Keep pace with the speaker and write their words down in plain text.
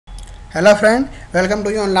Hello friend, welcome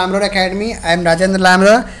to you on Lamrod Academy. I am Rajendra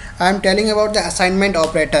Lamrod. I am telling about the assignment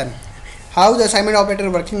operator. How the assignment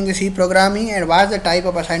operator working in the C programming and what is the type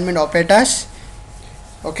of assignment operators.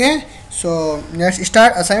 Okay, so let's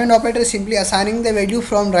start. Assignment operator is simply assigning the value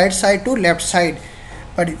from right side to left side.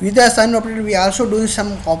 But with the assignment operator we also doing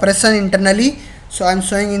some operation internally. So I am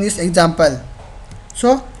showing in this example.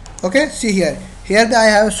 So okay, see here. Here I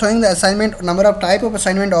have showing the assignment number of type of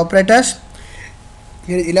assignment operators.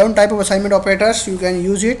 Here is 11 type of assignment operators. You can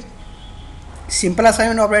use it. Simple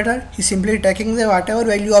assignment operator is simply taking the whatever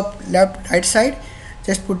value of left right side,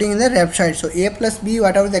 just putting in the left side. So a plus b,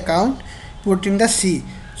 whatever they count, put in the c.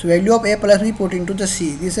 So value of a plus b put into the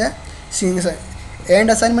c. This is a and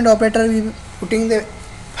assignment operator, we putting the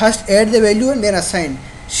first add the value and then assign.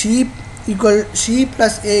 C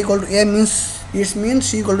plus a equal to a means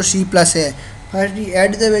c equal to c plus a. First we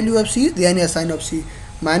add the value of c, then assign of c.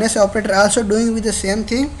 Minus operator also doing with the same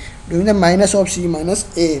thing, doing the minus of c minus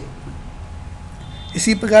a.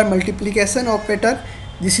 इसी प्रकार multiplication operator,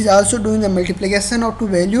 this is also doing the multiplication of two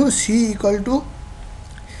values c equal to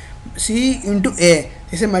c into a.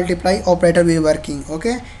 This is a multiply operator we are working.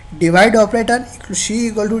 Okay, divide operator, c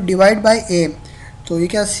equal to divide by a. So you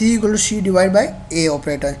can c equal to c divided by a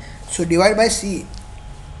operator. So divide by c.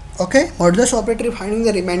 Okay, modulus operator is finding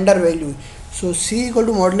the remainder value. So c equal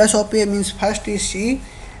to modulus of a means first is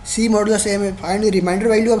c modulus a, may find the remainder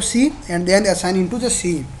value of c and then assign into the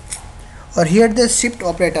c. Or here the shift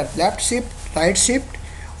operator, left shift, right shift,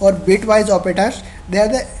 or bitwise operators.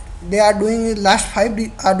 They are doing last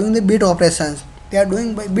 5 are doing the bit operations. They are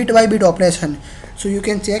doing bit by bit operation. So you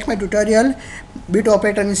can check my tutorial bit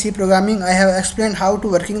operator in C programming. I have explained how to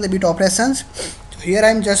working the bit operations. So here I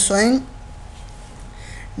am just showing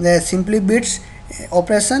the simply bits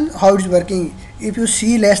operation, how it is working. If you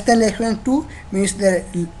see less than 2 means the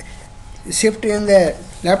shift in the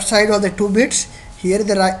left side of the 2 bits. Here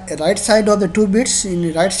the right side of the 2 bits in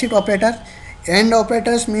the right shift operator. AND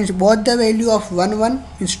operators means both the value of 1 1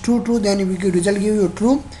 is true, then we will result give you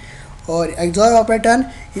true. Or XOR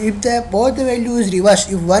operator, if the both the value is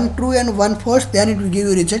reverse, if 1 true and 1 false, then it will give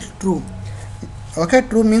you result true. Okay,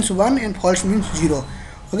 true means 1 and false means 0.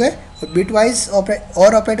 Okay, so bitwise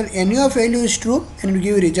OR operator, any of value is true and it will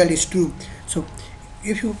give you result is true. So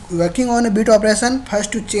if you working on a bit operation,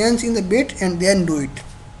 first to change in the bit and then do it.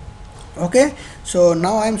 Okay, so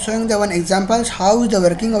now I am showing the one examples how is the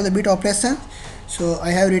working of the bit operation. So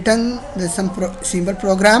I have written some simple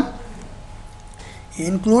program.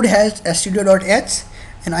 Include has studio.h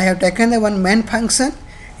and I have taken the one main function.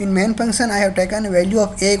 In main function I have taken a value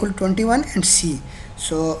of a equal to 21 and c.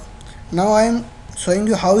 So now I am showing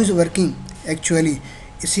you how is working actually.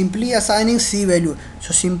 Simply assigning c value.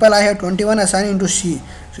 So simple, I have 21 assigned into c.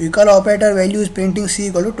 So equal operator value is printing c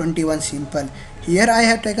equal to 21 simple. Here I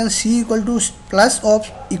have taken c equal to plus of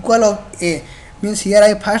equal of a, means here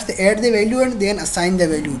I first add the value and then assign the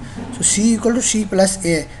value. So c equal to c plus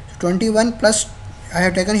a. So 21 plus, I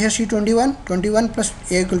have taken here c 21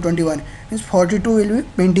 plus a equal to 21 means 42 will be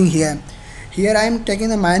printing here. Here I am taking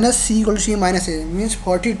the minus c equal to c minus a means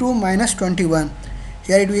 42 minus 21.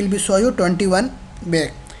 Here it will be show you 21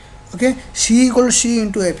 back. Okay, c equal to c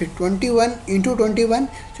into a, 21 into 21,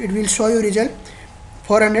 so it will show you result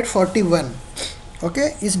 441.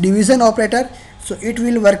 Okay, is division operator, so it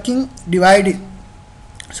will working divide.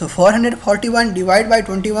 So 441 divided by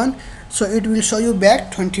 21, so it will show you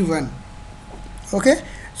back 21. Okay,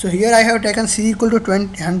 so here I have taken c equal to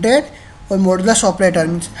 100 or modulus operator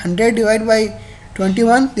means 100 divided by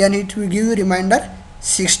 21, then it will give you remainder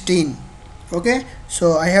 16. Okay,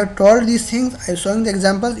 so I have told these things, I am showing the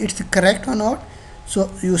examples, it's correct or not.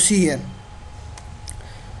 So you see here,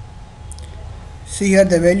 see here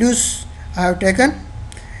the values I have taken.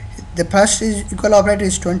 The first is equal operator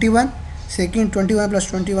is 21, second 21 plus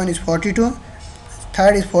 21 is 42,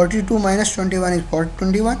 third is 42 minus 21 is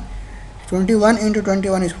 21, 21 into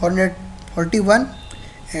 21 is 441,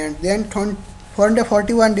 and then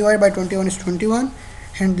 441 divided by 21 is 21,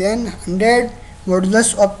 and then 100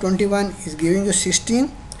 modulus of 21 is giving you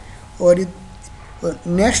 16. Or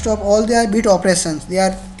next of all they are bit operations, they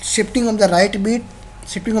are shifting of the right bit,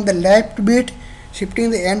 shifting of the left bit, shifting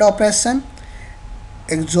the AND operation,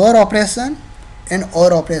 XOR operation and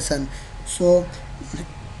OR operation. So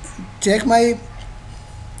check my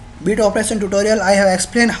bit operation tutorial. I have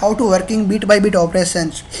explained how to working bit by bit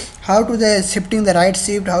operations, how to the shifting the right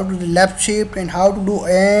shift, how to the left shift, and how to do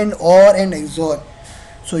AND, OR and XOR.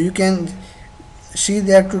 So you can see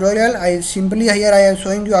their tutorial. I simply here I am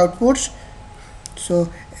showing you outputs. So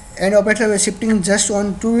AND operator we are shifting just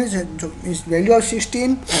on 2 is value of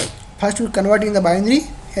 16. First we convert in the binary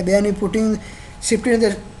and then we putting shifting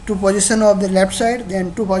the 2 position of the left side,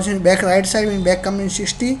 then 2 position back right side, means back coming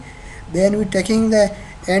 60. Then we taking the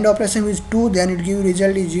AND operation with 2, then it give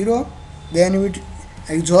result is 0. Then with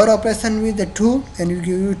XOR operation with the 2, then it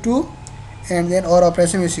give you 2, and then OR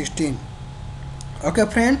operation with 16. Okay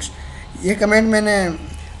friends, ये comment मैंने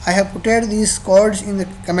I have put these codes in the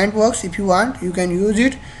comment box. If you want, you can use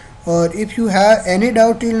it, or if you have any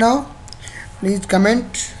doubt till now, please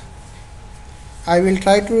comment. I will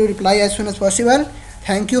try to reply as soon as possible.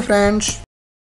 Thank you friends.